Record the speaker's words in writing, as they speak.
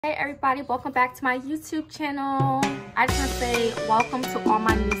Hey everybody, welcome back to my YouTube channel. I just want to say welcome to all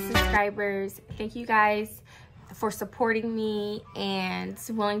my new subscribers. Thank you guys for supporting me and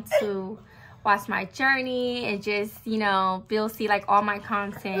willing to watch my journey and just, you know, see like all my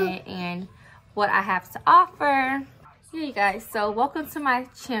content and what I have to offer. Yeah, you guys, so welcome to my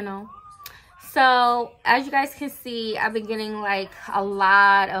channel. So as you guys can see, I've been getting like a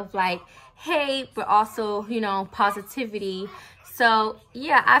lot of like hate, but also, you know, positivity. So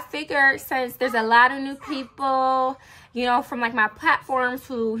yeah, I figured since there's a lot of new people, you know, from like my platforms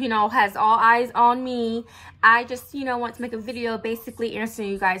who, you know, has all eyes on me, I just, you know, want to make a video basically answering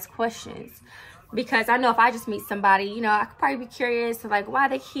you guys' questions. Because I know if I just meet somebody, you know, I could probably be curious to like why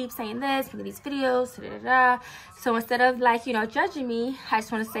they keep saying this, making these videos, da, da, da. So instead of like, you know, judging me, I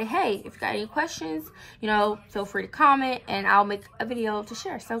just want to say, hey, if you got any questions, you know, feel free to comment and I'll make a video to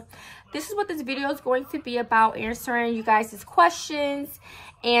share. So this is what this video is going to be about, answering you guys' questions.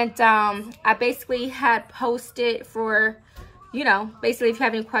 And I basically had posted for, you know, basically if you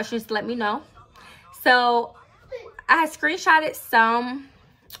have any questions, let me know. So I had screenshotted some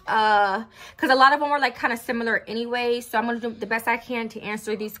because a lot of them were like kind of similar anyway, so I'm gonna do the best I can to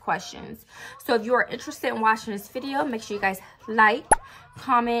answer these questions. So if you are interested in watching this video, make sure you guys like,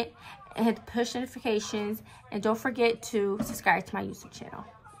 comment, and hit the push notifications, and don't forget to subscribe to my YouTube channel.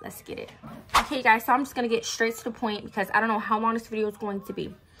 Let's get it. Okay guys, so I'm just gonna get straight to the point because I don't know how long this video is going to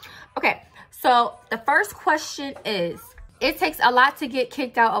be. Okay, so the first question is, it takes a lot to get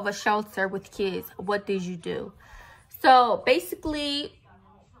kicked out of a shelter with kids. What did you do? So basically,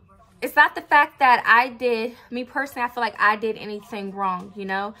 it's not the fact that me personally, I feel like I did anything wrong, you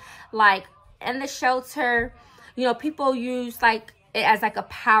know? Like, in the shelter, you know, people use, like, it as, like, a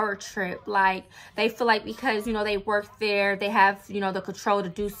power trip. Like, they feel like because, you know, they work there, they have, you know, the control to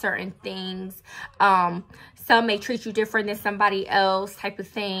do certain things. Some may treat you different than somebody else type of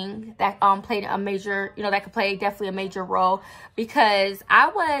thing. That played a major, you know, that could play definitely a major role. Because I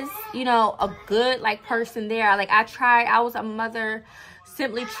was, you know, a good, like, person there. Like, I was a mother,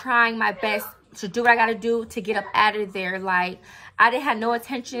 simply trying my best to do what I gotta do to get up out of there. Like, I didn't have no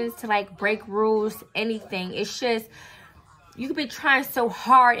intentions to like break rules, anything. It's just, you could be trying so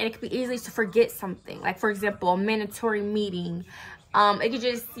hard and it could be easy to forget something. Like, for example, a mandatory meeting. It could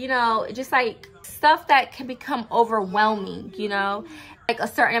just, you know, just like stuff that can become overwhelming, you know, like a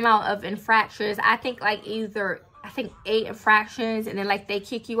certain amount of infractions. I think like 8 infractions, and then like they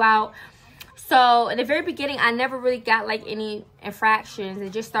kick you out. So in the very beginning, I never really got like any infractions.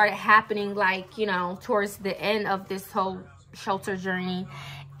 It just started happening like, you know, towards the end of this whole shelter journey.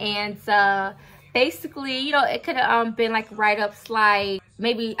 And basically, you know, it could have been like write-ups like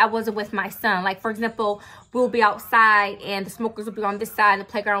maybe I wasn't with my son. Like, for example, we'll be outside and the smokers will be on this side, the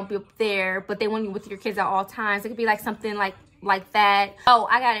playground will be up there, but they want you with your kids at all times. It could be like something like that. Oh,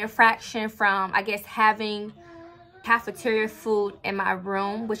 I got an infraction from, I guess, having cafeteria food in my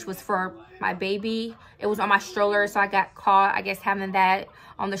room, which was for my baby. It was on my stroller, so I got caught, I guess, having that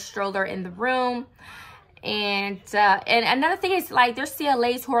on the stroller in the room. And another thing is, like, there's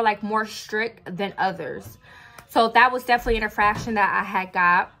CLAs who are like more strict than others, so that was definitely an infraction that I had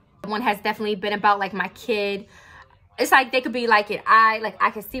got. One has definitely been about like my kid. It's like they could be like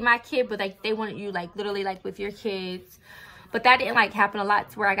I can see my kid, but like they wanted you like literally like with your kids. But that didn't like happen a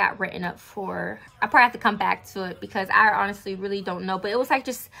lot to where I got written up for. I probably have to come back to it because I honestly really don't know. But it was like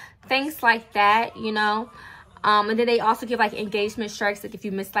just things like that, you know. And then they also give like engagement strikes, like if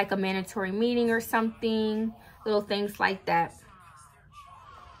you miss like a mandatory meeting or something, little things like that.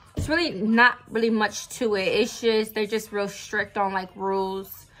 It's really not really much to it. It's just, they're just real strict on like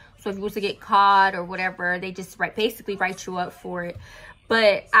rules. So if you was to get caught or whatever, they just basically write you up for it.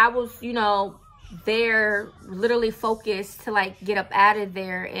 But I was, you know, there literally focused to like get up out of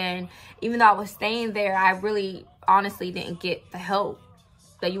there. And even though I was staying there, I really honestly didn't get the help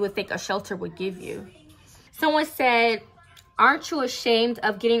that you would think a shelter would give you. Someone said, aren't you ashamed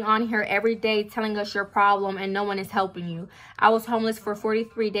of getting on here every day telling us your problem and no one is helping you? I was homeless for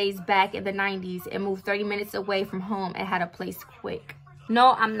 43 days back in the 90s and moved 30 minutes away from home and had a place quick.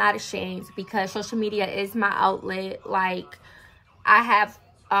 No, I'm not ashamed because social media is my outlet. Like, I have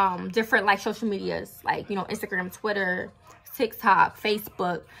different like social medias, like, you know, Instagram, Twitter, TikTok,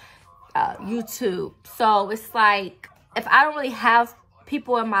 Facebook, YouTube. So it's like, if I don't really have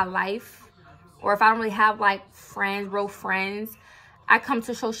people in my life, or if I don't really have like friends, real friends, I come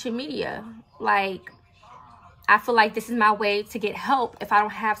to social media. Like, I feel like this is my way to get help if I don't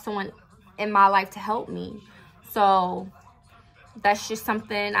have someone in my life to help me. So that's just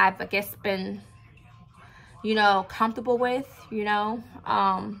something I've, I guess, been, you know, comfortable with, you know.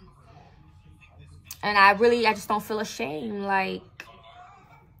 And I just don't feel ashamed. Like,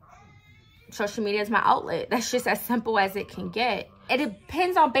 social media is my outlet. That's just as simple as it can get. It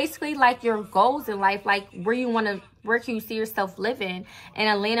depends on basically like your goals in life, like where can you see yourself living. And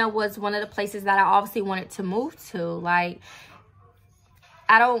Atlanta was one of the places that I obviously wanted to move to. Like,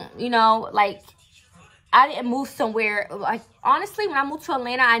 I don't, you know, like, I didn't move somewhere, like, honestly, when I moved to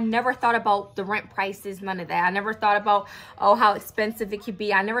Atlanta, I never thought about the rent prices, none of that. I never thought about, oh, how expensive it could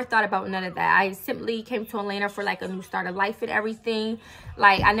be. I never thought about none of that. I simply came to Atlanta for, like, a new start of life and everything.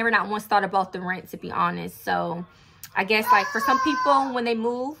 Like, I never not once thought about the rent, to be honest. So, I guess, like, for some people, when they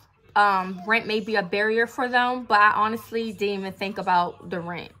move, rent may be a barrier for them, but I honestly didn't even think about the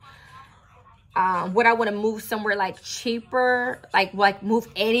rent. Would I want to move somewhere like cheaper, like move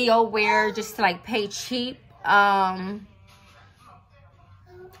anywhere just to like pay cheap? I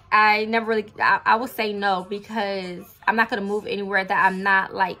never really, I would say no, because I'm not going to move anywhere that I'm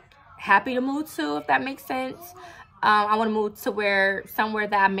not like happy to move to, if that makes sense. I want to move to somewhere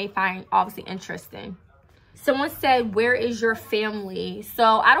that I may find obviously interesting. Someone said, where is your family? So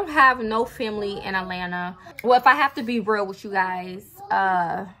I don't have no family in Atlanta. Well, if I have to be real with you guys,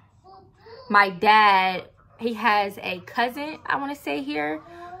 my dad, he has a cousin, I want to say here,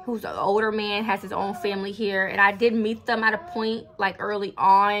 who's an older man, has his own family here. And I did meet them at a point, like, early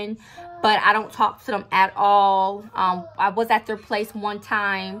on, but I don't talk to them at all. I was at their place one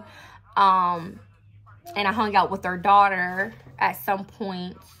time, and I hung out with their daughter at some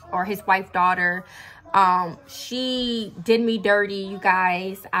point, or his wife's daughter. She did me dirty, you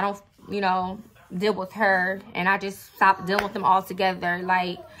guys. I don't, you know, deal with her, and I just stopped dealing with them altogether.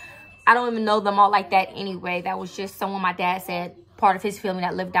 Like, I don't even know them all like that anyway. That was just someone my dad said, part of his family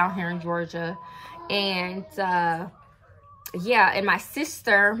that lived down here in Georgia. And, yeah, and my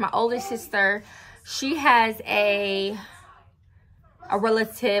sister, my oldest sister, she has a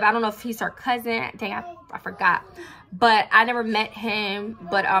relative. I don't know if he's her cousin. Dang, I forgot. But I never met him.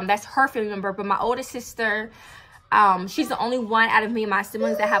 But that's her family member. But my oldest sister, she's the only one out of me and my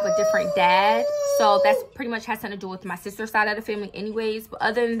siblings that have a different dad. So that's pretty much has something to do with my sister's side of the family anyways. But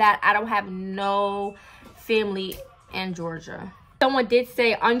other than that, I don't have no family in Georgia. Someone did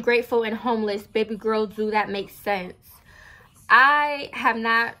say ungrateful and homeless. Baby girl, do that make sense? I have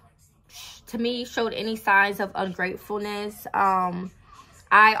not, to me, showed any signs of ungratefulness.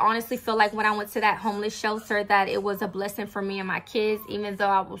 I honestly feel like when I went to that homeless shelter that it was a blessing for me and my kids, even though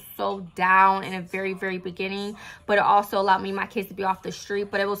I was so down in the very, very beginning. But it also allowed me and my kids to be off the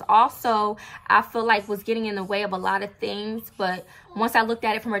street. But it was also, I feel like, was getting in the way of a lot of things. But once I looked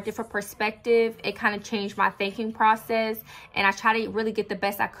at it from a different perspective, it kind of changed my thinking process. And I tried to really get the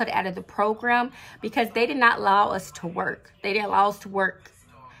best I could out of the program, because they did not allow us to work. They didn't allow us to work.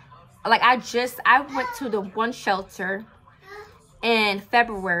 Like, I went to the one shelter in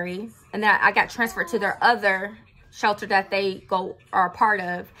February, and then I got transferred to their other shelter that they are a part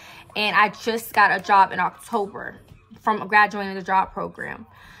of, and I just got a job in October from graduating the job program.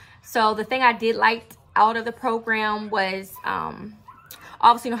 So the thing I did like out of the program was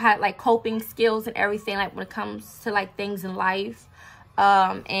obviously, you know, had like coping skills and everything, like when it comes to like things in life.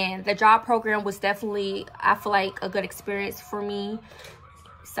 And the job program was definitely, I feel like, a good experience for me.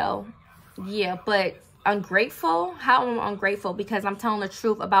 So yeah, but ungrateful? How am I ungrateful? Because I'm telling the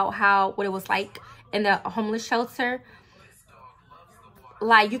truth about what it was like in the homeless shelter.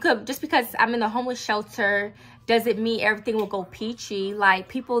 Like, you could, just because I'm in the homeless shelter doesn't mean everything will go peachy. Like,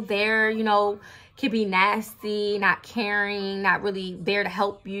 people there, you know, can be nasty, not caring, not really there to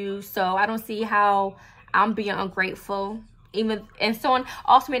help you. So I don't see how I'm being ungrateful. And someone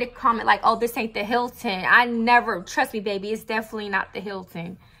also made a comment like, oh, this ain't the Hilton. I never, trust me, baby, it's definitely not the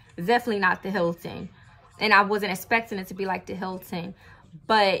Hilton. It's definitely not the Hilton. And I wasn't expecting it to be like the Hilton.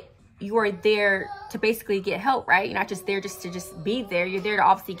 But you are there to basically get help, right? You're not just there just to be there. You're there to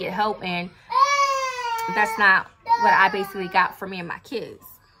obviously get help. And that's not what I basically got for me and my kids.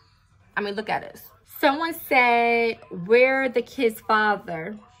 I mean, look at us. Someone said, where the kid's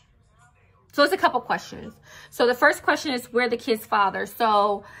father? So it's a couple questions. So the first question is, where the kid's father?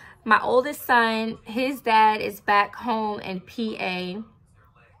 So my oldest son, his dad is back home in PA.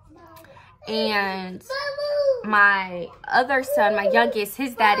 And my other son, my youngest,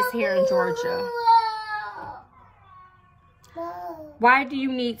 his dad is here in Georgia. Why do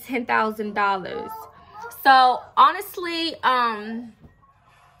you need $10,000? So honestly, I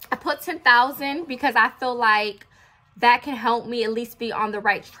put $10,000 because I feel like that can help me at least be on the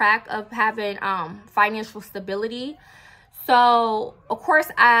right track of having financial stability. So of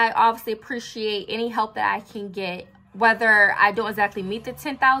course, I obviously appreciate any help that I can get, whether I don't exactly meet the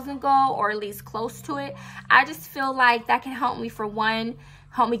 10,000 goal or at least close to it. I just feel like that can help me, for one,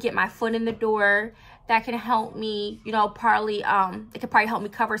 help me get my foot in the door, that can help me, you know, partly, it could probably help me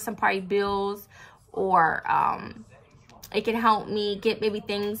cover some party bills, or it can help me get maybe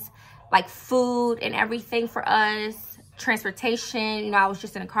things like food and everything for us, transportation. You know, I was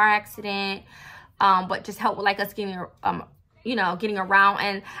just in a car accident, but just help with like us getting, you know, getting around.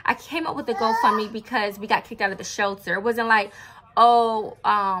 And I came up with the GoFundMe because we got kicked out of the shelter. It wasn't like, oh,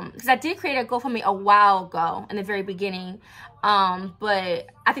 because I did create a GoFundMe a while ago in the very beginning. But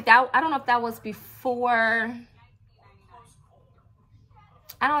I think that, I don't know if that was before,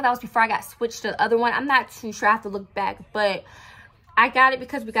 I don't know if that was before I got switched to the other one. I'm not too sure. I have to look back. But I got it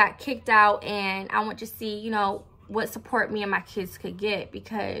because we got kicked out, and I want to see, you know, what support me and my kids could get,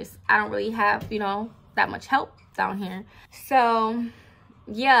 because I don't really have, you know, that much help down here. So,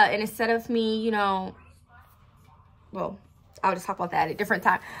 yeah, and instead of me, you know, well, I'll just talk about that at a different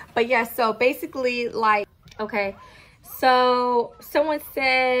time. But yeah, so basically, like, okay, so someone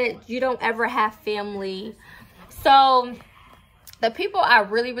said you don't ever have family. So the people I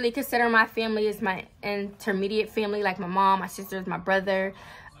really, really consider my family is my intermediate family, like my mom, my sisters, my brother.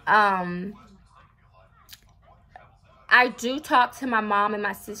 I do talk to my mom and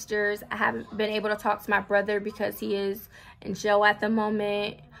my sisters. I haven't been able to talk to my brother because he is in jail at the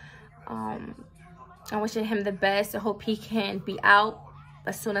moment. I wish him the best. I hope he can be out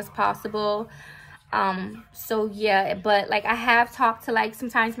as soon as possible. So yeah, but like I have talked to like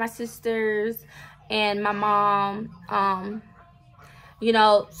sometimes my sisters and my mom. You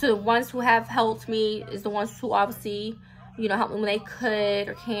know, so the ones who have helped me is the ones who obviously, you know, help me when they could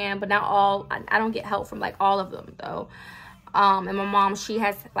or can, but not all. I don't get help from like all of them though. And my mom, she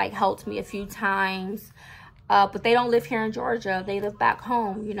has like helped me a few times, but they don't live here in Georgia. They live back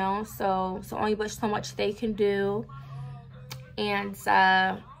home, you know, so only but so much they can do. And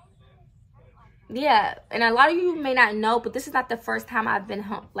yeah, and a lot of you may not know, but this is not the first time I've been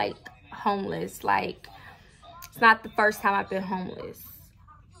homeless. Like, it's not the first time I've been homeless.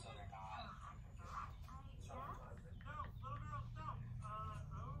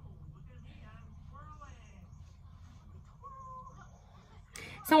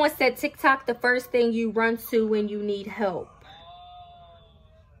 Someone said TikTok, the first thing you run to when you need help.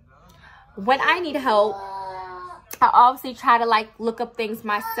 When I need help, I obviously try to like look up things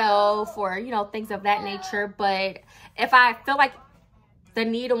myself, or, you know, things of that nature. But if I feel like the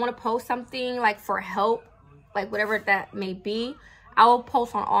need, or want to post something like for help, like whatever that may be, I will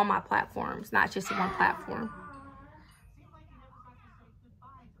post on all my platforms, not just one platform.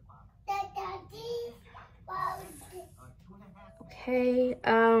 Okay,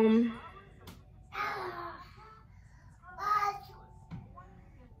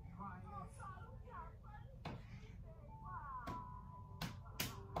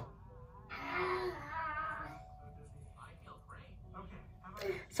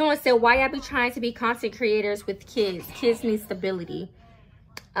 someone said, why I be trying to be content creators with kids? Kids need stability.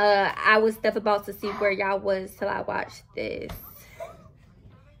 I was definitely about to see where y'all was till I watched this.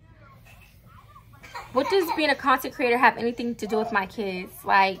 What does being a content creator have anything to do with my kids?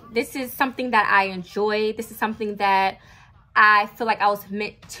 Like, this is something that I enjoy. This is something that I feel like I was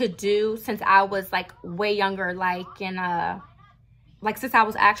meant to do since I was like way younger, like in like since I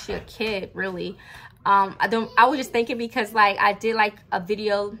was actually a kid, really. I was just thinking because like I did like a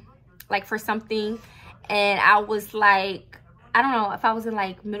video like for something, and I was like, I don't know if I was in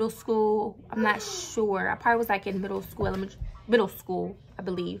like middle school. I'm not sure. I probably was like in middle school, I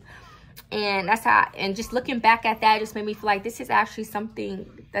believe. And that's how, and just looking back at that just made me feel like this is actually something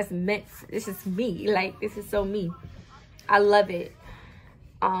that's meant for, this is me. Like, this is so me. I love it.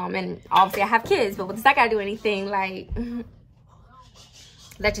 And obviously I have kids, but does that gotta do anything? Like,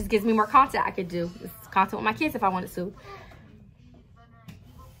 that just gives me more content I could do. It's content with my kids if I wanted to.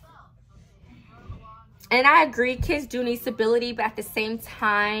 And I agree, kids do need stability, but at the same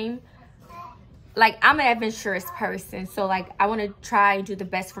time, like, I'm an adventurous person, so like I want to try and do the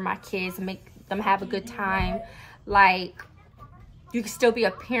best for my kids and make them have a good time. Like, you can still be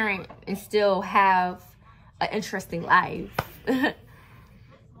a parent and still have an interesting life.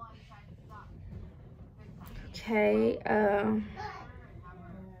 Okay,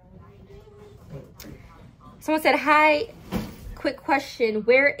 someone said, hi, quick question,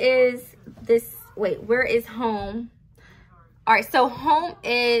 where is home? All right, so home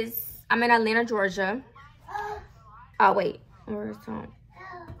is, I'm in Atlanta, Georgia. Oh, wait. Where's home?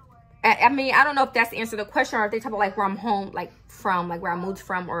 I mean, I don't know if that's the answer to the question, or if they talk about like where I'm home, like from, like where I moved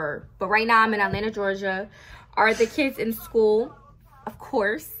from, or, but right now I'm in Atlanta, Georgia. Are the kids in school? Of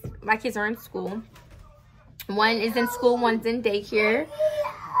course. My kids are in school. One is in school, one's in daycare.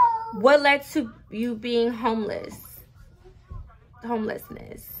 What led to you being homelessness?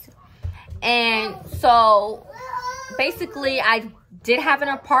 And so basically I did have an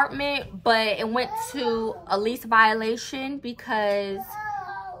apartment, but it went to a lease violation because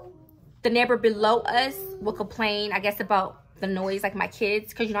the neighbor below us would complain, I guess, about the noise, like my kids,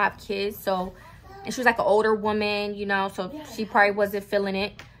 because you know I have kids. So, and she was like an older woman, you know, so she probably wasn't feeling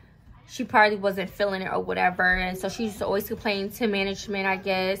it. She probably wasn't feeling it or whatever. And so she used to always complain to management, I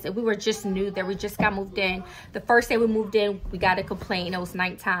guess. And we were just new there. We just got moved in. The first day we moved in, we got a complaint. It was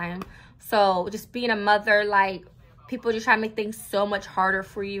nighttime. So just being a mother, like, people just try to make things so much harder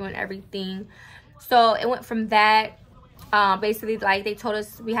for you and everything. So it went from that. Basically, like, they told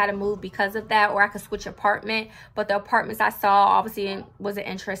us we had to move because of that, or I could switch apartment. But the apartments I saw, obviously wasn't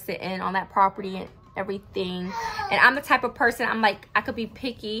interested in on that property and everything. And I'm the type of person, I'm like, I could be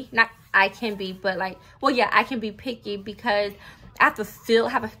picky. Not I can be, but like, well, yeah, I can be picky because I have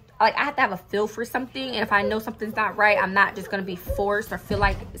to I have to have a feel for something. And if I know something's not right, I'm not just gonna be forced or feel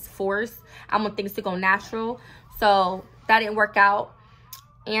like it's forced. I want things to go natural. So that didn't work out.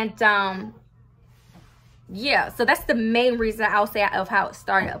 And yeah, so that's the main reason I'll say of how it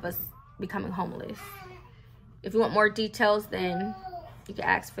started, of us becoming homeless. If you want more details, then you can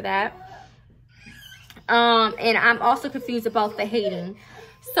ask for that. And I'm also confused about the hating.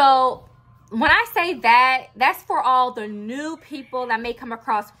 So when I say that, that's for all the new people that may come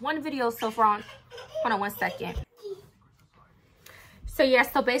across one video so far on. Hold on one second. So yeah,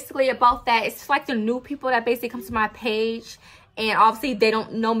 so basically about that, it's like the new people that basically come to my page, and obviously they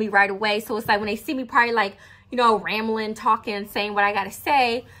don't know me right away. So it's like when they see me probably like, you know, rambling, talking, saying what I gotta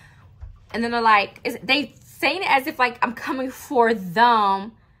say, and then they're like, they saying it as if like I'm coming for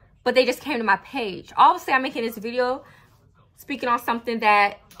them, but they just came to my page. Obviously I'm making this video speaking on something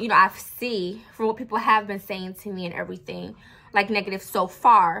that, you know, I've seen from what people have been saying to me and everything, like negative so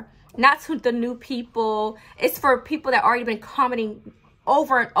far. Not to the new people. It's for people that already been commenting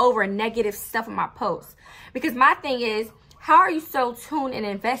over and over negative stuff on my posts. Because my thing is, how are you so tuned and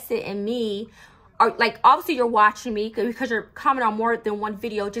invested in me? Or like, obviously you're watching me because you're commenting on more than one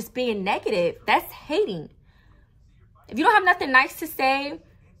video just being negative. That's hating. If you don't have nothing nice to say,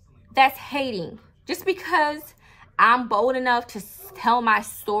 that's hating. Just because I'm bold enough to tell my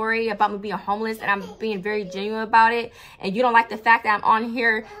story about me being homeless, and I'm being very genuine about it, and you don't like the fact that I'm on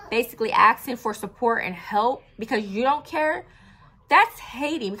here basically asking for support and help because you don't care, that's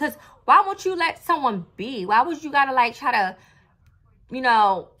hating. Because why won't you let someone be? Why would you gotta like try to, you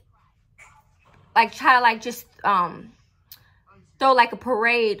know, like try to like just throw like a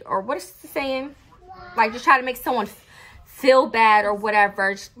parade, or what is the saying? Like just try to make someone feel bad or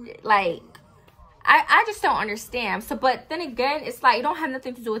whatever. Like, I just don't understand. So, but then again, it's like, it don't have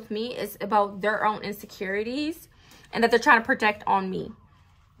nothing to do with me. It's about their own insecurities and that they're trying to project on me.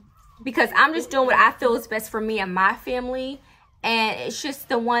 Because I'm just doing what I feel is best for me and my family. And it's just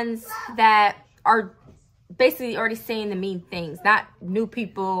the ones that are basically already saying the mean things. Not new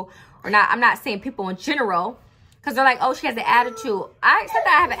people, or not, I'm not saying people in general. Because they're like, oh, she has an attitude. I accept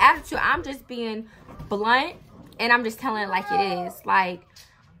that I have an attitude. I'm just being blunt. And I'm just telling it like it is. Like,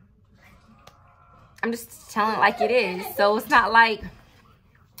 I'm just telling it like it is. So it's not like,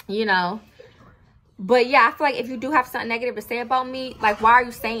 you know. But yeah, I feel like if you do have something negative to say about me, like, why are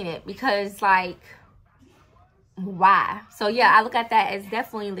you saying it? Because, like, why? So yeah, I look at that as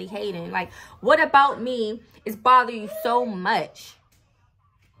definitely hating. Like, what about me is bothering you so much?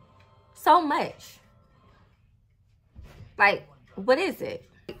 So much. Like, what is it?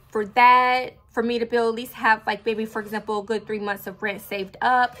 For that, for me to be able to at least have, like, maybe, for example, a good 3 months of rent saved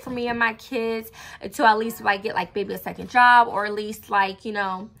up for me and my kids, until at least if I get, like, maybe a second job, or at least, like, you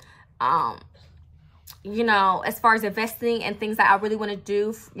know, as far as investing and things that I really want to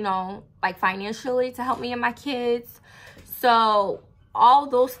do, you know, like financially to help me and my kids. So all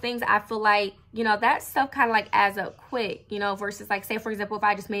those things, I feel like, you know, that stuff kind of like adds up quick, you know, versus like, say, for example, if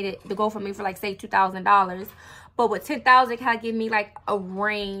I just made it the goal for me for like, say, $2,000. But with $10,000, kind of give me like a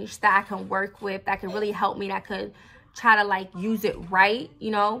range that I can work with, that can really help me, that could try to like use it right,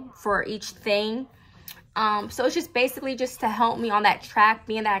 you know, for each thing. So it's just basically just to help me on that track,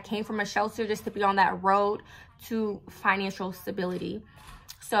 being that I came from a shelter, just to be on that road to financial stability.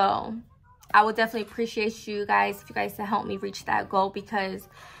 So I would definitely appreciate you guys, if you guys to help me reach that goal, because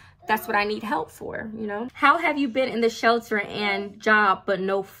that's what I need help for, you know. How have you been in the shelter and job but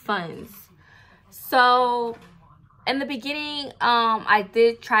no funds? So in the beginning, I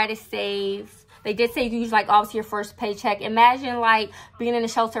did try to save. They did say you use, like, obviously your first paycheck. Imagine, like, being in a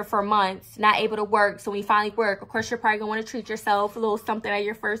shelter for months, not able to work. So when you finally work, of course, you're probably going to want to treat yourself a little something at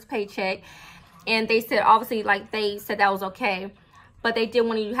your first paycheck. And they said, obviously, like, they said that was okay. But they did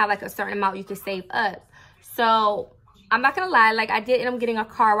want you to have, like, a certain amount you could save up. So I'm not gonna lie, like, I did end up getting a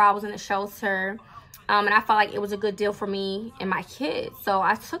car while I was in the shelter. And I felt like it was a good deal for me and my kids. So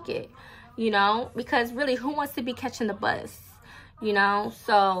I took it, you know, because really, who wants to be catching the bus, you know?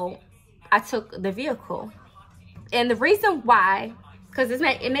 So I took the vehicle. And the reason why, because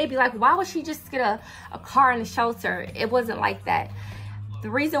it may be like, why would she just get a car in the shelter? It wasn't like that. The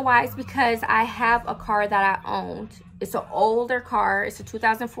reason why is because I have a car that I owned. It's an older car. It's a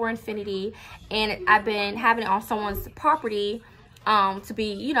 2004 Infiniti. And I've been having it on someone's property to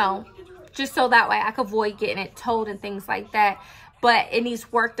be, you know, just so that way I could avoid getting it towed and things like that. But it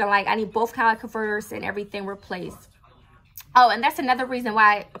needs work done. Like, I need both catalytic converters and everything replaced. Oh, and that's another reason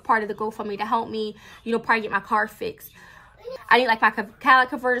why a part of the GoFundMe to help me, you know, probably get my car fixed. I need, like, my catalytic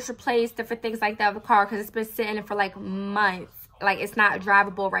converters replaced, different things like that of the car, because it's been sitting for, like, months. Like, it's not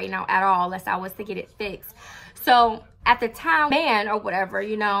drivable right now at all unless I was to get it fixed. So, at the time, man, or whatever,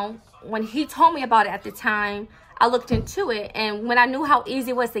 you know, when he told me about it at the time, I looked into it, and when I knew how easy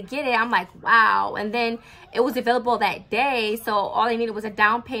it was to get it, I'm like, wow. And then it was available that day, so all I needed was a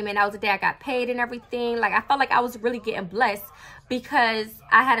down payment. That was the day I got paid and everything. Like, I felt like I was really getting blessed because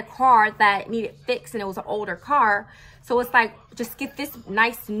I had a car that needed fixed, and it was an older car. So it's like, just get this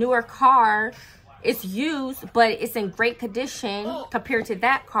nice newer car. It's used, but it's in great condition compared to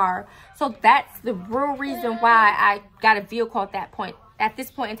that car. So that's the real reason why I got a vehicle at that point. At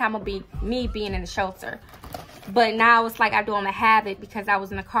this point in time, will be me being in the shelter. But now it's like I don't have it because I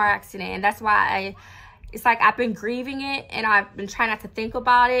was in a car accident. And that's why it's like I've been grieving it, and I've been trying not to think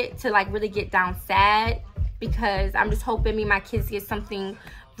about it to like really get down sad, because I'm just hoping me and my kids get something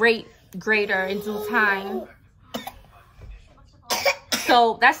greater in due time.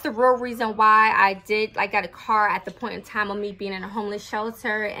 So that's the real reason why I did like got a car at the point in time of me being in a homeless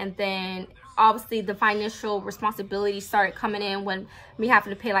shelter. And then obviously the financial responsibility started coming in when me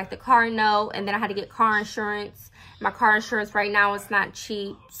having to pay like the car note, and then I had to get car insurance. My car insurance right now is not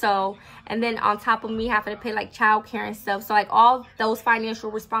cheap. So, and then on top of me having to pay like childcare and stuff. So like all those financial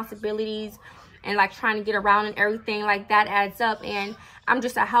responsibilities and like trying to get around and everything like that adds up. And I'm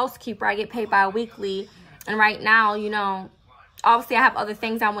just a housekeeper. I get paid bi-weekly. And right now, you know, obviously I have other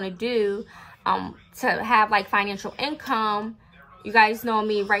things I want to do to have like financial income. You guys know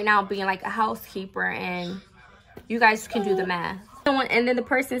me right now being like a housekeeper, and you guys can do the math. And then the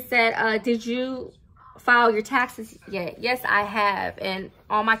person said, did you file your taxes yet? Yes, I have, and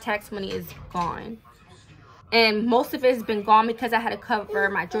all my tax money is gone. And most of it has been gone because I had to cover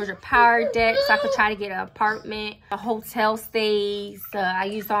my Georgia Power debt so I could try to get an apartment, a hotel stays. I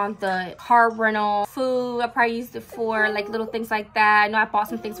used on the car rental, food. I probably used it for like little things like that. I know I bought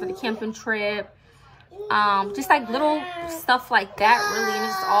some things for the camping trip. Just like little stuff like that, really, and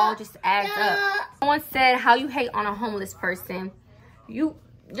it's all just adds up. Someone said, how you hate on a homeless person?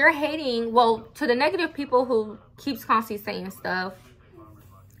 You're hating, well, to the negative people who keeps constantly saying stuff,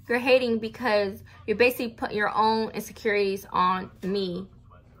 you're hating because you're basically putting your own insecurities on me,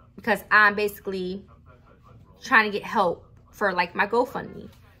 because I'm basically trying to get help for like my GoFundMe.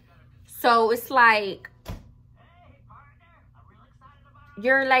 So it's like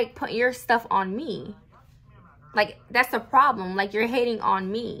you're like putting your stuff on me. Like, that's the problem. Like, you're hating on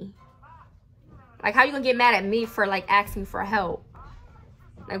me. Like, how are you gonna get mad at me for like asking for help?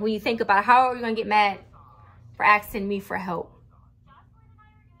 Like, when you think about it, how are you gonna get mad for asking me for help?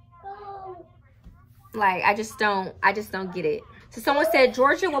 Like, I just don't get it. So someone said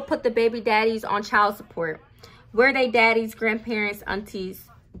Georgia will put the baby daddies on child support. Where they daddies, grandparents, aunties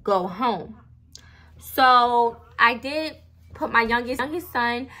go home. So I did put my youngest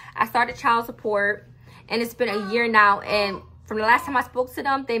son, I started child support, and it's been a year now, and from the last time I spoke to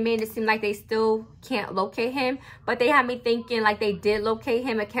them, they made it seem like they still can't locate him. But they had me thinking like they did locate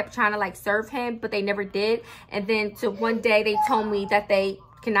him and kept trying to like serve him, but they never did. And then to one day they told me that they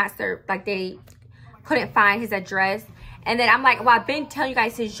cannot serve, like they couldn't find his address. And then I'm like, well, I've been telling you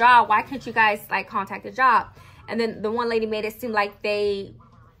guys his job. Why can't you guys like contact the job? And then the one lady made it seem like they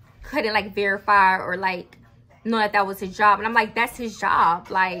couldn't like verify or like know that that was his job. And I'm like, that's his job.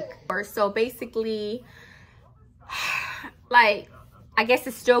 Like, or so basically, like, I guess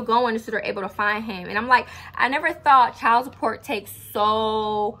it's still going so they're able to find him. And I'm like, I never thought child support takes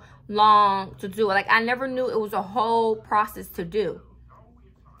so long to do it. Like, I never knew it was a whole process to do.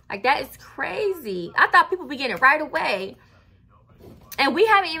 Like, that is crazy. I thought people would be getting it right away. And we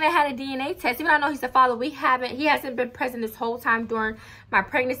haven't even had a DNA test. Even though I know he's the father, he hasn't been present this whole time during my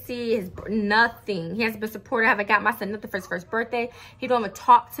pregnancy. Nothing. He hasn't been supportive. I haven't got my son nothing for his first birthday. He don't even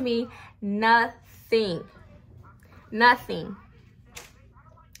talk to me. Nothing. Nothing.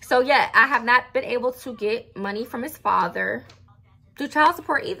 So yeah, I have not been able to get money from his father do child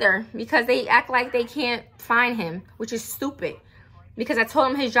support either, because they act like they can't find him, which is stupid. Because I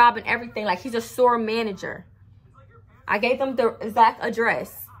told him his job and everything. Like, he's a store manager. I gave them the exact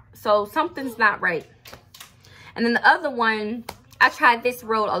address. So something's not right. And then the other one, I tried this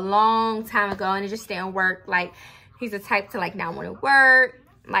road a long time ago and it just didn't work. Like, he's the type to like not want to work.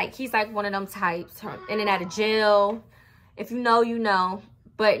 Like, he's like one of them types, in and out of jail. If you know, you know.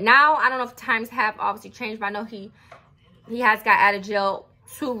 But now, I don't know if times have obviously changed, but I know he has got out of jail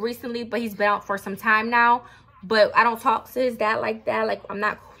too recently, but he's been out for some time now. But I don't talk to his dad like that. Like,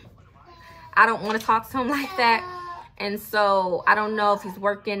 I don't want to talk to him like that. And so, I don't know if he's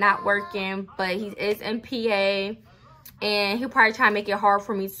working, not working, but he is in PA. And he'll probably try to make it hard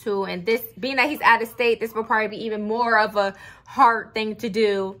for me too. And this, being that he's out of state, this will probably be even more of a hard thing to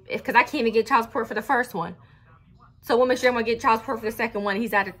do. Because I can't even get child support for the first one. So we'll make sure I'm going to get child support for the second one.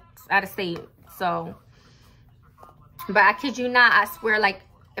 He's out of state. So, but I kid you not, I swear, like,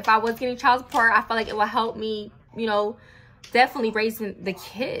 if I was getting child support, I feel like it would help me, you know, definitely raising the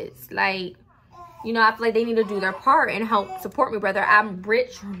kids. Like, you know, I feel like they need to do their part and help support me, whether I'm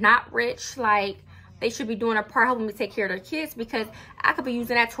rich or not rich. Like, they should be doing their part, helping me take care of their kids, because I could be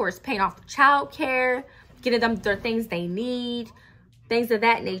using that towards paying off child care, getting them their things they need, things of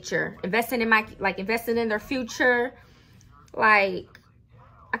that nature. Investing in their future. Like,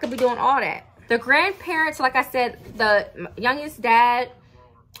 I could be doing all that. The grandparents, like I said, the youngest dad,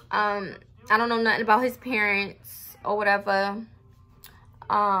 I don't know nothing about his parents or whatever.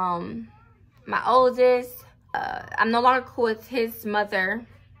 My oldest, I'm no longer cool with his mother,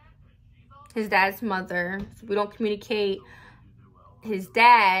 his dad's mother. So we don't communicate. His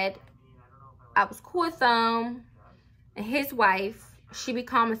dad, I was cool with him. And his wife, she be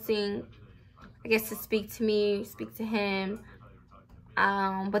commenting, I guess, to speak to me, speak to him.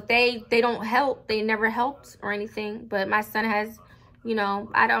 But they don't help. They never helped or anything. But my son has, you know,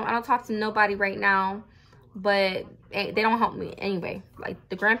 I don't talk to nobody right now. But they don't help me anyway. Like,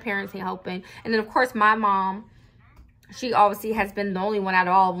 the grandparents ain't helping. And then, of course, my mom, she obviously has been the only one out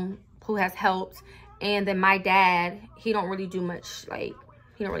of all of them who has helped. And then my dad, he don't really do much. Like,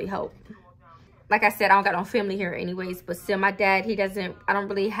 he don't really help. Like I said, I don't got no family here anyways. But still, my dad, I don't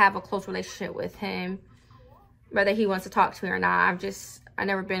really have a close relationship with him. Whether he wants to talk to me or not. I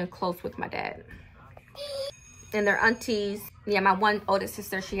never been close with my dad. And their aunties, yeah, my one oldest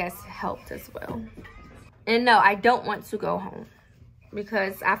sister, she has helped as well. And no, I don't want to go home,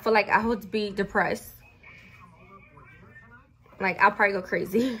 because I feel like I would be depressed. Like, I'll probably go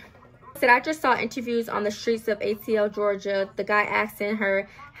crazy. I just saw interviews on the streets of ATL, Georgia. The guy asking her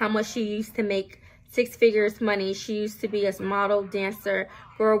how much she used to make 6 figures money. She used to be a model, dancer.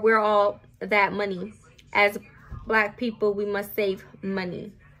 Girl, we're all that money. As Black people, we must save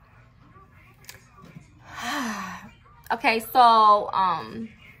money. Okay, so,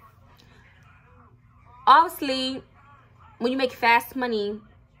 obviously, when you make fast money,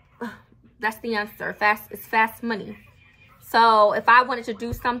 that's the answer. It's fast money. So if I wanted to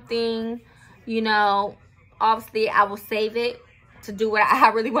do something, you know, obviously I will save it to do what I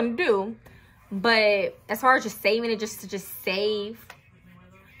really want to do. But as far as just saving it, just to save,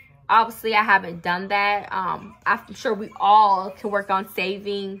 obviously I haven't done that. I'm sure we all can work on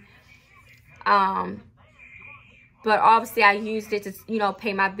saving. But obviously I used it to, you know,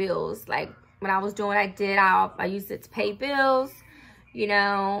 pay my bills. Like, when I was doing what I did, I used it to pay bills, you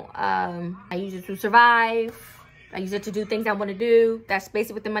know. I used it to survive. I used it to do things I want to do. That's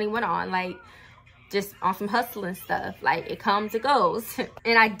basically what the money went on. Like, just on some hustling stuff. Like, it comes, it goes.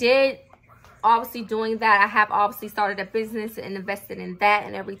 And I did, obviously, doing that. I have obviously started a business and invested in that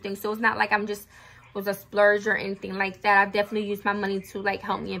and everything. So it's not like I'm just was a splurge or anything like that. I've definitely used my money to, like,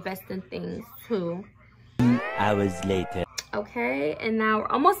 help me invest in things too. 2 hours later. Okay, and now we're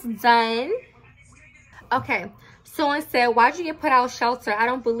almost done. Okay, someone said, why'd you get put out of shelter? I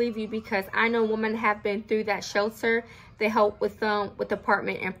don't believe you, because I know women have been through that shelter. They help with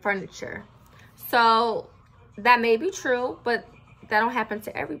apartment and furniture. So that may be true, but that don't happen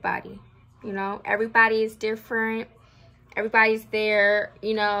to everybody. You know, everybody is different. Everybody's there,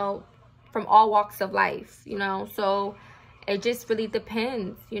 you know, from all walks of life, you know. So it just really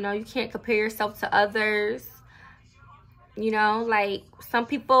depends. You know, you can't compare yourself to others. You know, like, some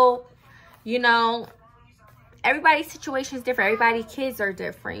people, you know, everybody's situation is different. Everybody's kids are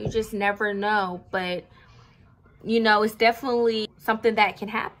different. You just never know. But, you know, it's definitely something that can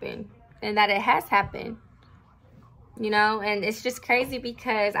happen. And that it has happened. You know, and it's just crazy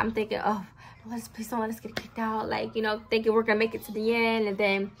because I'm thinking, oh, please don't let us get kicked out. Like, you know, thinking we're going to make it to the end. And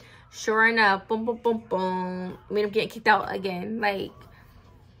then, sure enough, boom, boom, boom, boom. We end up getting kicked out again. Like,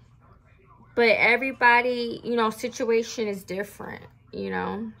 But everybody, you know, situation is different, you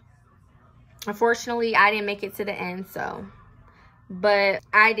know. Unfortunately, I didn't make it to the end, so. But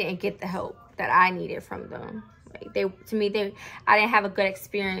I didn't get the help that I needed from them. Like I didn't have a good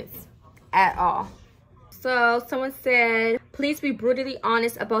experience at all. So someone said, please be brutally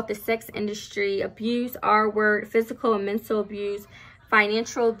honest about the sex industry, abuse, R-word, physical and mental abuse,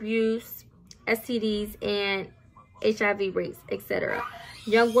 financial abuse, STDs, and HIV rates, etc.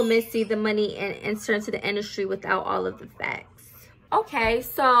 Young women see the money and enter into the industry without all of the facts. Okay,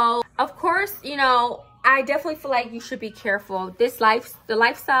 so of course, you know, I definitely feel like you should be careful. The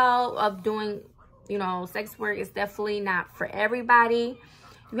lifestyle of doing, you know, sex work is definitely not for everybody.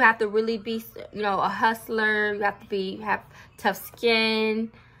 You have to really be, you know, a hustler. You have to have tough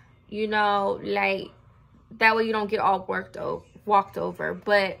skin, you know, like that way you don't get all walked over.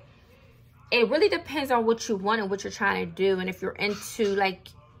 But it really depends on what you want and what you're trying to do. And if you're into, like,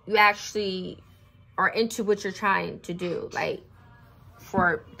 you actually are into what you're trying to do, like,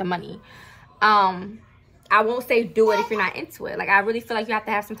 for the money. I won't say do it if you're not into it. Like, I really feel like you have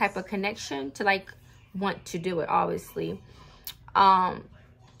to have some type of connection to, like, want to do it, obviously.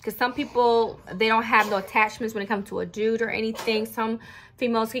 Because some people, they don't have no attachments when it comes to a dude or anything. Some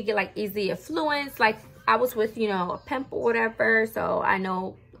females can get, like, easy influence. Like, I was with, you know, a pimp or whatever, so I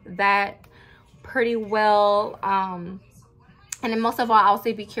know that pretty well. And then most of all, I'll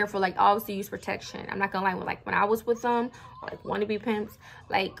say be careful. Like, obviously use protection. I'm not gonna lie, like, when I was with them, like, wannabe pimps,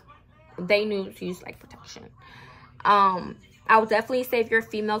 like, they knew to use, like, protection. I would definitely say if you're a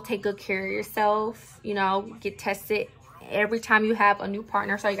female, take good care of yourself. You know, get tested every time you have a new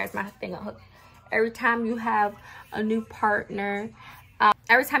partner. Sorry, guys, my thing got hooked. Every time you have a new partner.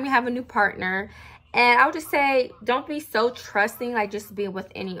 And I would just say, don't be so trusting, like, just being with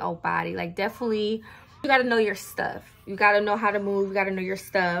any old body. Like, definitely, you got to know your stuff. You got to know how to move. You got to know your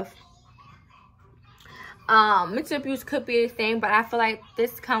stuff. Mental abuse could be a thing, but I feel like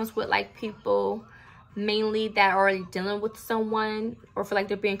this comes with, like, people mainly that are already dealing with someone or feel like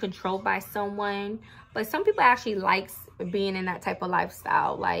they're being controlled by someone. But some people actually likes being in that type of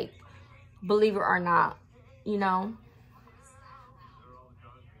lifestyle, like, believe it or not, you know.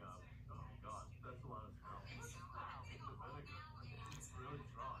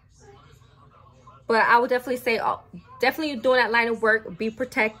 But I would definitely say, definitely doing that line of work, be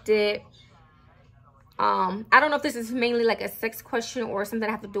protected. I don't know if this is mainly like a sex question or something that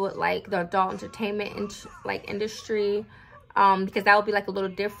have to do with, like, the adult entertainment industry, because that would be, like, a little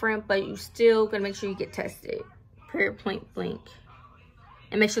different. But you still gonna make sure you get tested, period, point blank,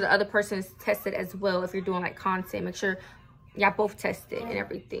 and make sure the other person is tested as well. If you're doing, like, content, make sure y'all both tested and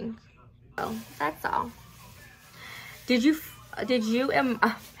everything. So that's all. Did you and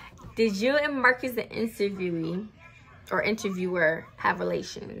Marcus, the interviewee or interviewer, have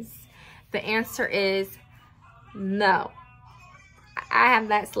relations? The answer is no. I have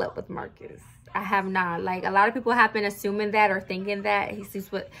not slept with Marcus. I have not. Like, a lot of people have been assuming that or thinking that he sleeps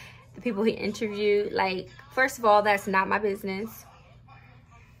with the people he interviewed. Like, first of all, that's not my business.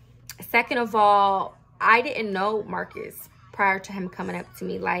 Second of all, I didn't know Marcus prior to him coming up to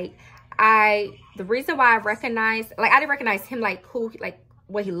me. Like, the reason why I didn't recognize him, like, who, like,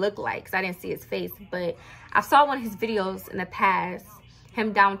 what he looked like, because I didn't see his face. But I saw one of his videos in the past,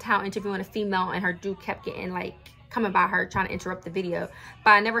 him downtown interviewing a female, and her dude kept getting, like, coming by her trying to interrupt the video. But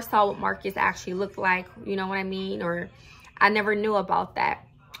I never saw what Marcus actually looked like, you know what I mean? Or I never knew about that.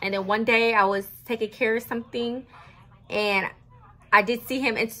 And then one day I was taking care of something, and I did see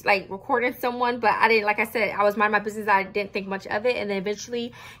him, it's like recording someone, but I didn't, like I said, I was minding my business. I didn't think much of it. And then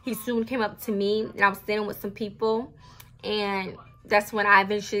eventually he soon came up to me, and I was standing with some people, and that's when I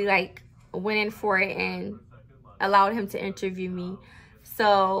eventually, like, went in for it and allowed him to interview me.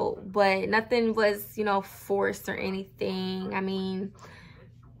 So, but nothing was, you know, forced or anything. I mean,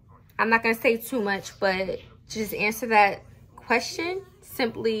 I'm not going to say too much, but just answer that question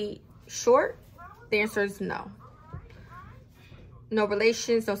simply short. The answer is no. No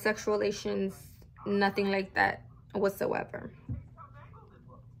relations, no sexual relations, nothing like that whatsoever.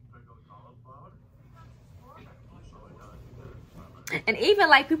 And even,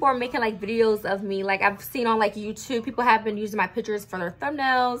 like, people are making, like, videos of me. Like, I've seen on, like, YouTube, people have been using my pictures for their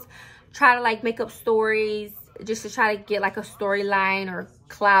thumbnails, try to, like, make up stories just to try to get, like, a storyline or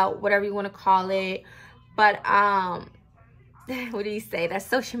clout, whatever you want to call it. But what do you say? That's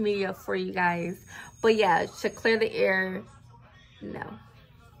social media for you guys. But yeah, to clear the air, no.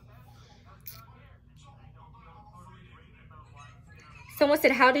 Someone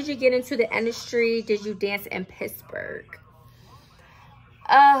said, how did you get into the industry? Did you dance in Pittsburgh?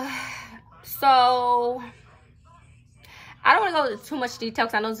 So I don't want to go into too much detail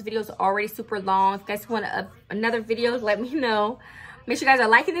because I know this video is already super long. If you guys want another video, let me know. Make sure you guys are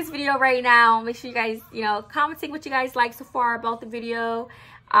liking this video right now. Make sure you guys, you know, commenting what you guys like so far about the video.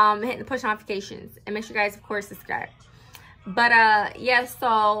 Hitting the push notifications. And make sure you guys, of course, subscribe. But, yeah,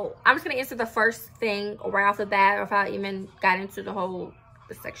 so I'm just going to answer the first thing right off the bat, or if I even got into the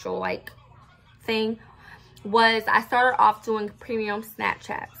sexual, like, thing, was I started off doing premium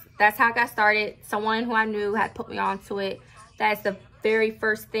Snapchats. That's how I got started. Someone who I knew had put me onto it. That's the very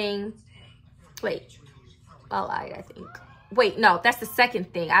first thing. Wait. Oh, I think. Wait, no, that's the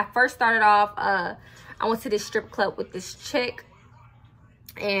second thing. I first started off, I went to this strip club with this chick.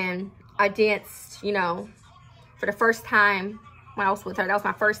 And I danced, you know, for the first time when I was with her. That was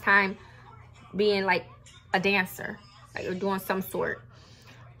my first time being like a dancer, like or doing some sort.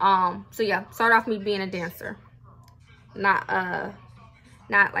 So yeah, started off me being a dancer, not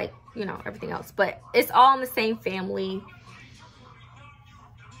like, you know, everything else, but it's all in the same family.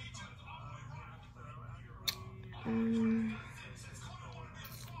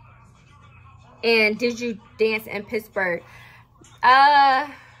 And did you dance in Pittsburgh?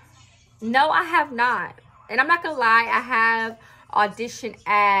 No, I have not. And I'm not gonna lie, I have auditioned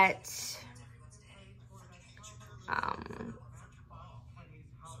at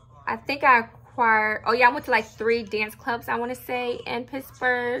I think I acquired, oh yeah, I went to like 3 dance clubs, I want to say, in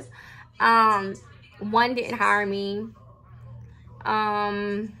Pittsburgh. One didn't hire me.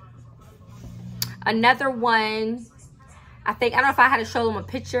 Another one, I don't know if I had to show them a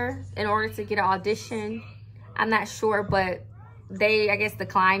picture in order to get an audition. I'm not sure, but they, I guess,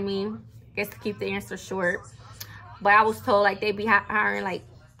 declined me. I guess to keep the answer short. But I was told like they be hiring like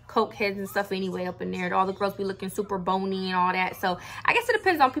coke heads and stuff anyway up in there. All the girls be looking super bony and all that. So I guess it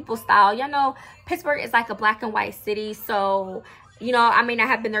depends on people's style. Y'all know Pittsburgh is like a black and white city. So, you know, I may not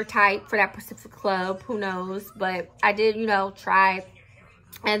have been their type for that Pacific club. Who knows? But I did, you know, try.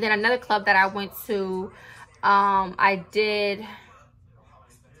 And then another club that I went to, I didn't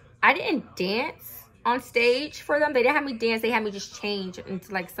dance on stage for them. They didn't have me dance. They had me just change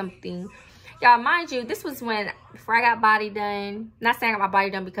into like something. Y'all, mind you, this was before I got body done. Not saying I got my body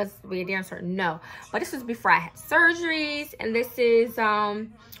done because we a dancer, no. But this was before I had surgeries. And this is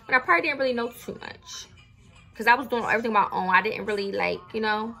when I probably didn't really know too much. Because I was doing everything on my own. I didn't really like, you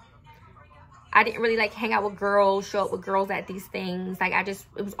know, I didn't really like hang out with girls, show up with girls at these things. Like it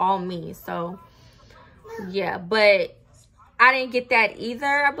was all me. So yeah, but I didn't get that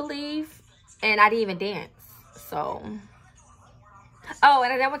either, I believe. And I didn't even dance. So, oh,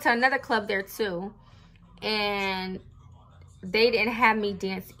 and I went to another club there too. And they didn't have me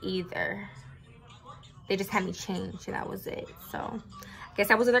dance either. They just had me change, and that was it. So, I guess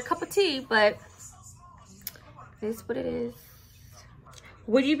that wasn't their cup of tea, but it is what it is.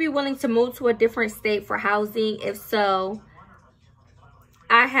 Would you be willing to move to a different state for housing? If so,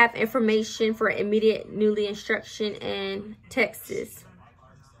 I have information for immediate newly instruction in Texas.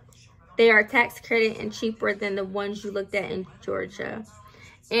 They are tax credit and cheaper than the ones you looked at in Georgia.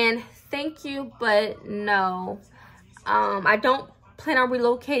 And thank you, but no. I don't plan on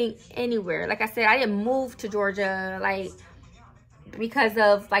relocating anywhere. Like I said, I didn't move to Georgia, like, because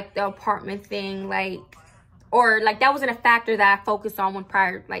of, like, the apartment thing, like, or, like, that wasn't a factor that I focused on when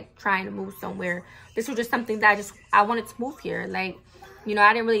prior, like, trying to move somewhere. This was just something that I wanted to move here. Like, you know,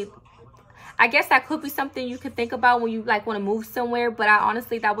 I didn't really, I guess that could be something you could think about when you, like, want to move somewhere. But I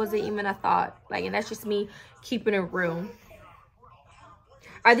honestly, that wasn't even a thought. Like, and that's just me keeping it real. All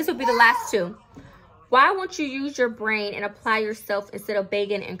right, this will be the last two. Why won't you use your brain and apply yourself instead of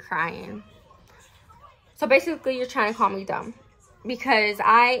begging and crying? So, basically, you're trying to call me dumb. Because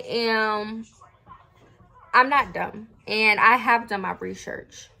I'm not dumb. And I have done my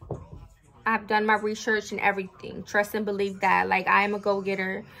research. I've done my research and everything. Trust and believe that. Like, I am a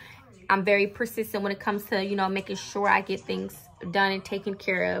go-getter. I'm very persistent when it comes to, you know, making sure I get things done and taken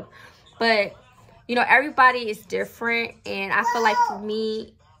care of. But, you know, everybody is different. And I feel like for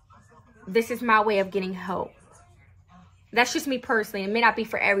me, this is my way of getting help. That's just me personally. It may not be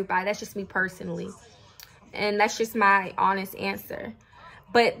for everybody. That's just me personally. And that's just my honest answer.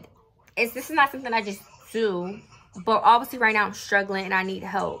 But this is not something I just do. But obviously right now I'm struggling and I need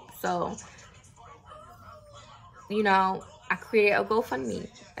help. So, you know, I created a GoFundMe.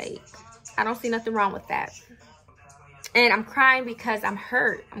 Like, I don't see nothing wrong with that. And I'm crying because I'm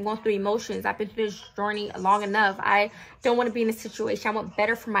hurt. I'm going through emotions. I've been through this journey long enough. I don't want to be in this situation. I want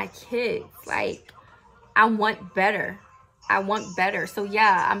better for my kids. Like, I want better. I want better. So,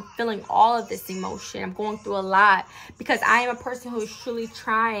 yeah, I'm feeling all of this emotion. I'm going through a lot because I am a person who is truly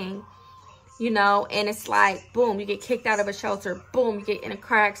trying, you know, and it's like, boom, you get kicked out of a shelter. Boom, you get in a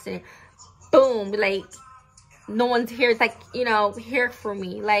car accident. Boom, like, no one's here, like, you know, here for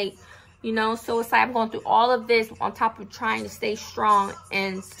me, like, you know. So it's like I'm going through all of this on top of trying to stay strong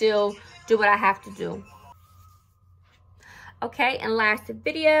and still do what I have to do. Okay, and last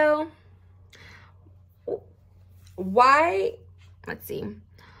video, why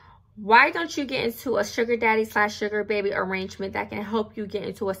don't you get into a sugar daddy / sugar baby arrangement that can help you get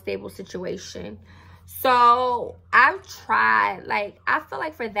into a stable situation? So I've tried, like, I feel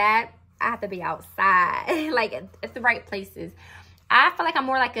like for that I have to be outside, like at the right places. I feel like I'm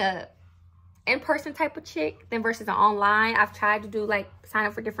more like a in-person type of chick than versus an online. I've tried to do, like, sign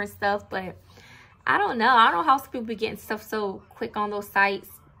up for different stuff, but I don't know how some people be getting stuff so quick on those sites,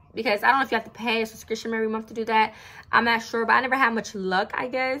 because I don't know if you have to pay a subscription every month to do that. I'm not sure, but I never had much luck, I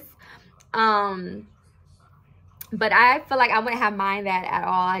guess. But I feel like I wouldn't have mind that at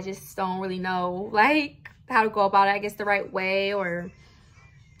all. I just don't really know, like, how to go about it, I guess, the right way, or,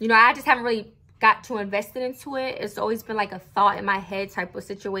 you know, I just haven't really got too invested into it. It's always been like a thought in my head type of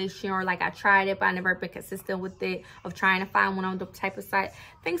situation, or like I tried it but I never been consistent with it, of trying to find one on the type of site,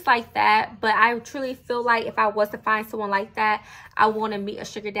 things like that. But I truly feel like if I was to find someone like that, I want to meet a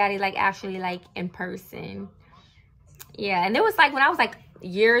sugar daddy, like, actually, like, in person. Yeah, and it was like when I was like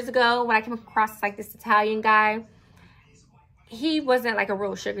years ago when I came across like this Italian guy. He wasn't like a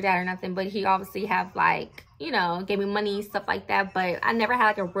real sugar daddy or nothing, but he obviously have, like, you know, gave me money, stuff like that. But I never had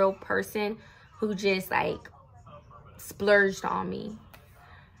like a real person who just like splurged on me.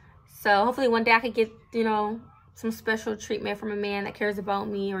 So hopefully one day I could get, you know, some special treatment from a man that cares about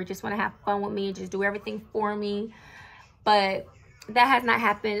me, or just want to have fun with me and just do everything for me. But that has not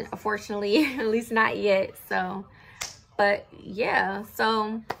happened, unfortunately, at least not yet. So, but yeah,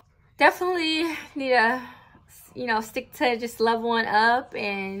 so definitely need to, you know, stick to just leveling up,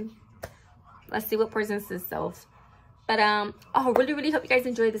 and let's see what presents itself. But oh, really hope you guys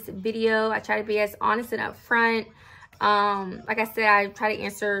enjoyed this video. I try to be as honest and upfront. Like I said, I try to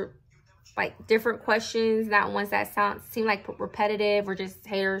answer like different questions, not ones that seem like repetitive or just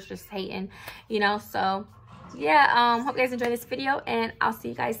haters just hating, you know. So yeah, hope you guys enjoyed this video, and I'll see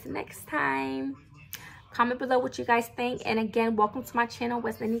you guys next time. Comment below what you guys think, and again, welcome to my channel,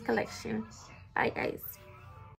 West Indian Collection. Bye guys.